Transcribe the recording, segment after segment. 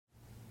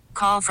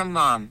Call from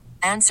mom.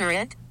 Answer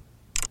it.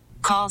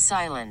 Call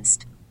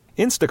silenced.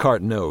 Instacart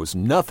knows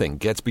nothing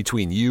gets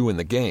between you and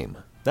the game.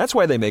 That's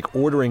why they make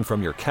ordering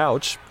from your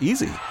couch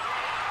easy.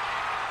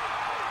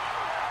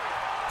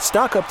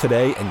 Stock up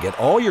today and get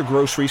all your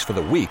groceries for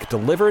the week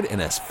delivered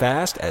in as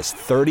fast as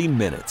 30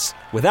 minutes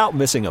without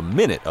missing a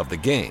minute of the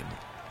game.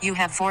 You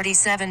have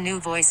 47 new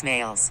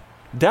voicemails.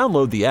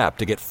 Download the app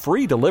to get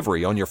free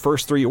delivery on your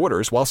first 3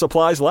 orders while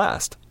supplies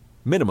last.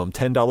 Minimum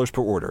 $10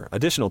 per order.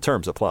 Additional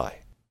terms apply.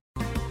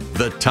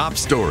 The top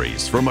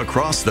stories from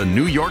across the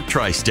New York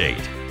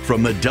tri-state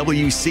from the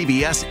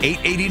WCBS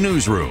 880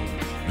 newsroom.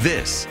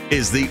 This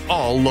is the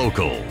All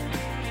Local.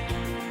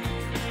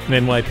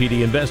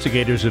 NYPD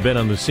investigators have been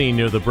on the scene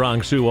near the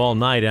Bronx Zoo all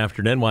night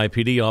after an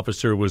NYPD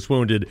officer was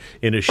wounded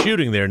in a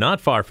shooting there not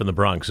far from the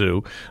Bronx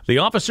Zoo. The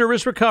officer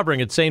is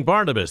recovering at St.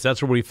 Barnabas.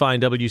 That's where we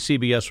find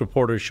WCBS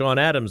reporter Sean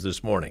Adams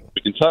this morning.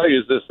 We can tell you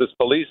is this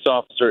police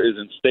officer is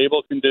in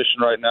stable condition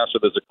right now, so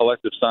there's a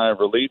collective sigh of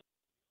relief.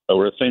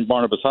 We're at St.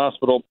 Barnabas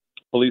Hospital.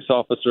 Police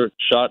officer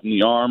shot in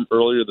the arm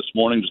earlier this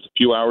morning, just a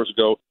few hours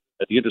ago,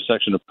 at the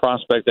intersection of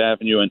Prospect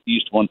Avenue and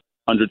East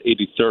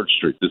 183rd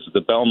Street. This is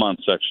the Belmont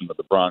section of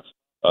the Bronx.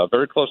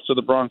 Very close to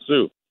the Bronx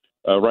Zoo.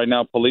 Right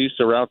now, police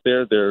are out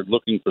there. They're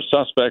looking for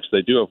suspects.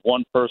 They do have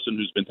one person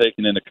who's been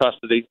taken into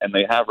custody, and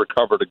they have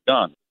recovered a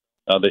gun.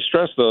 They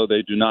stress, though,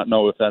 they do not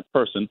know if that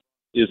person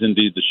is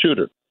indeed the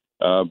shooter.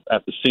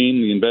 At the scene,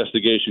 the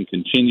investigation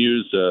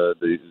continues.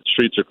 The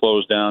streets are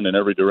closed down in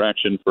every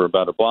direction for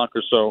about a block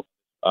or so.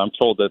 I'm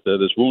told that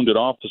this wounded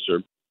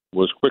officer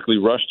was quickly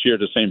rushed here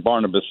to St.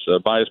 Barnabas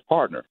by his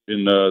partner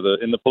in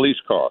the police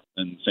car.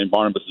 And St.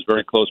 Barnabas is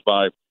very close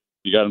by.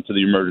 He got into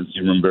the emergency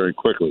room very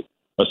quickly.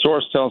 A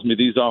source tells me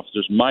these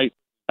officers might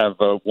have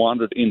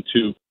wandered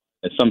into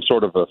some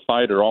sort of a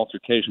fight or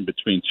altercation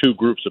between two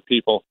groups of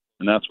people,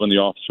 and that's when the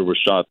officer was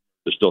shot.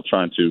 They're still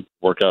trying to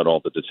work out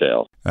all the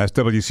details. That's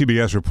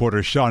WCBS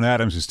reporter Sean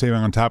Adams, who's staying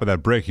on top of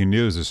that breaking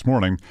news this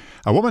morning.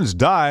 A woman's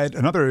died.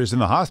 Another is in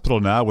the hospital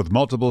now with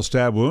multiple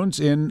stab wounds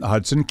in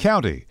Hudson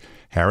County.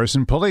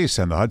 Harrison Police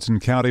and the Hudson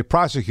County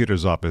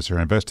Prosecutor's Office are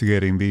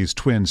investigating these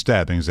twin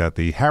stabbings at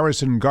the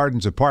Harrison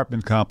Gardens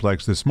apartment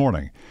complex this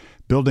morning.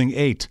 Building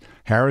 8,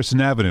 Harrison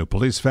Avenue.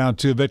 Police found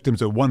 2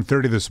 victims at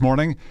 1:30 this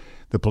morning.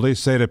 The police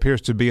say it appears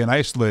to be an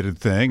isolated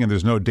thing and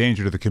there's no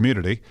danger to the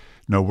community.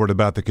 No word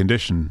about the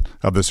condition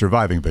of the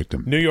surviving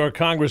victim. New York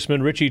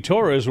Congressman Richie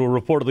Torres will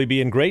reportedly be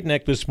in Great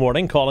Neck this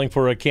morning calling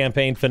for a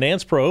campaign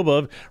finance probe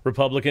of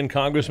Republican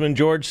Congressman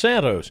George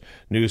Santos.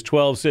 News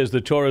 12 says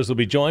that Torres will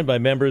be joined by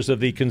members of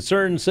the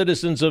Concerned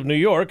Citizens of New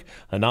York,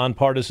 a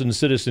nonpartisan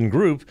citizen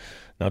group.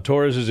 Now,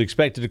 Torres is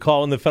expected to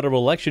call on the Federal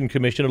Election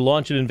Commission to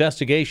launch an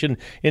investigation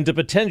into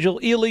potential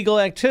illegal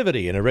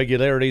activity and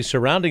irregularities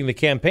surrounding the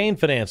campaign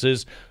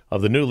finances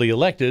of the newly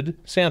elected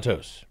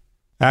Santos.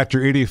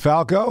 Actor Edie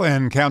Falco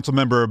and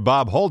Councilmember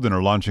Bob Holden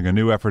are launching a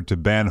new effort to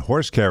ban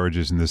horse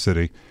carriages in the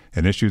city.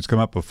 An issue's come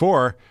up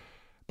before,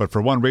 but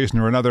for one reason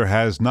or another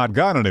has not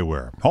gone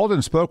anywhere.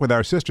 Holden spoke with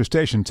our sister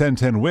station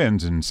 1010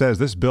 Winds and says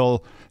this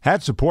bill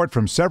had support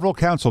from several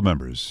council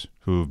members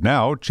who've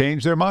now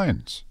changed their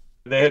minds.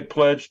 They had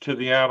pledged to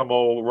the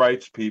animal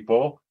rights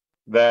people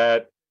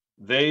that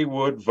they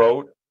would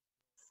vote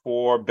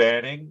for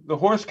banning the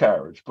horse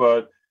carriage.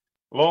 But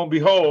lo and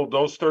behold,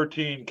 those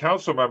 13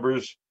 council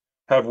members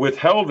have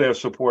withheld their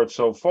support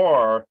so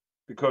far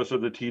because of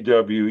the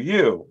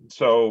TWU.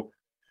 So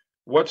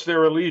what's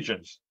their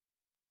allegiance?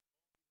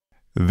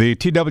 The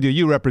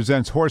TWU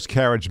represents horse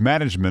carriage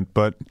management,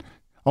 but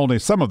only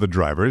some of the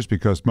drivers,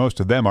 because most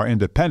of them are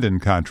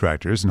independent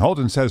contractors. And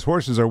Holden says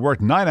horses are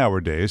worked 9-hour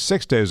days,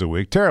 6 days a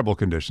week, terrible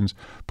conditions,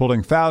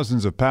 pulling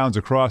thousands of pounds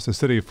across the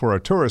city for a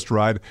tourist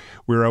ride.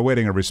 We're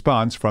awaiting a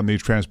response from the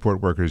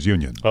Transport Workers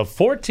Union. A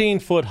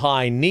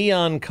 14-foot-high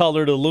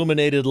neon-colored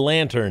illuminated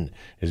lantern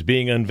is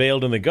being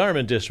unveiled in the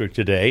Garment District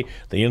today.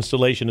 The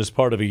installation is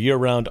part of a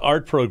year-round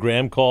art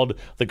program called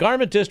the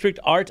Garment District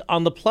Art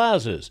on the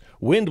Plazas.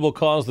 Wind will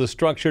cause the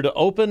structure to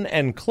open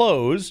and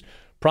close,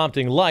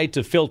 prompting light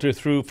to filter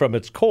through from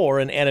its core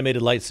in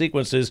animated light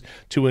sequences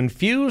to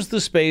infuse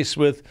the space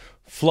with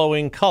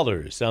flowing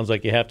colors. Sounds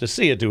like you have to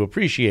see it to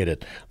appreciate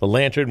it. The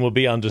lantern will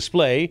be on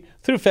display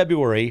through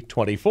February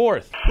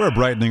 24th. We're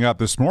brightening up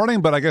this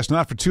morning, but I guess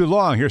not for too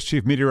long. Here's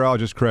Chief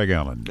Meteorologist Craig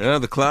Allen.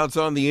 The clouds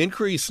on the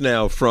increase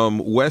now from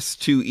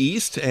west to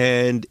east,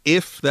 and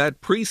if that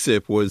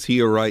precip was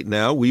here right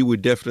now, we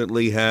would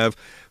definitely have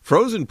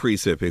frozen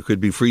precip. It could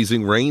be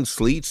freezing rain,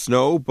 sleet,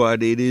 snow,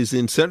 but it is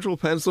in central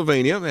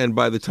Pennsylvania, and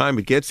by the time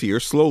it gets here,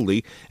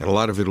 slowly, and a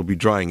lot of it will be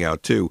drying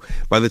out too,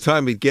 by the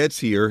time it gets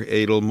here,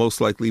 it'll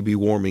most likely be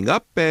warming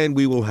up, and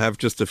we will have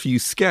just a few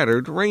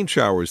scattered rain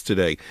showers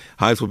today.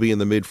 Highs will be in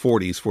the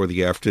mid-40s for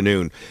the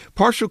afternoon.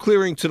 Partial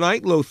clearing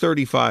tonight, low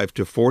 35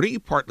 to 40,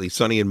 partly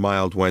sunny and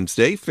mild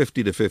Wednesday,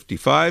 50 to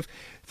 55.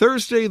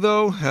 Thursday,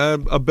 though,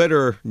 a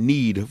better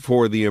need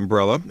for the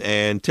umbrella,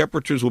 and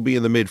temperatures will be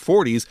in the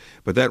mid-40s,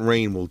 but that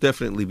rain will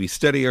definitely be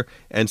steadier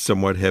and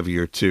somewhat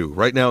heavier, too.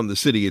 Right now in the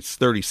city, it's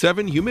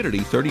 37, humidity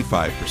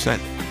 35%.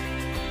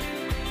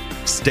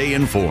 Stay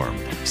informed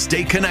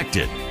Stay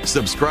connected.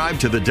 Subscribe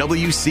to the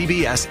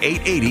WCBS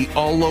 880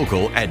 All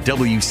Local at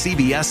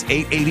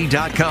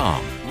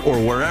WCBS880.com or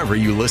wherever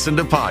you listen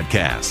to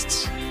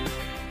podcasts.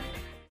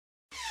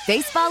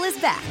 Baseball is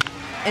back,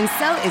 and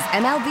so is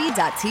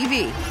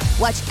MLB.tv.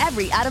 Watch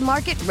every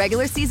out-of-market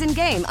regular season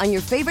game on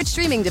your favorite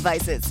streaming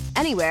devices,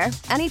 anywhere,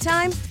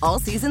 anytime, all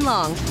season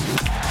long.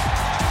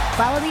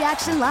 Follow the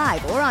action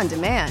live or on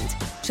demand.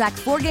 Track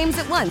 4 games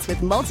at once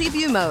with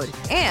multi-view mode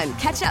and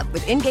catch up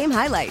with in-game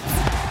highlights.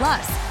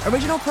 Plus,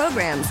 original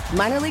programs,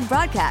 minor league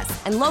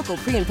broadcasts, and local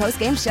pre- and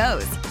post-game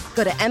shows.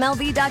 Go to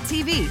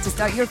MLB.tv to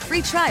start your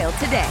free trial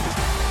today.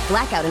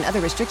 Blackout and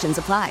other restrictions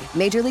apply.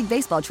 Major League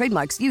Baseball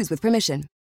trademarks used with permission.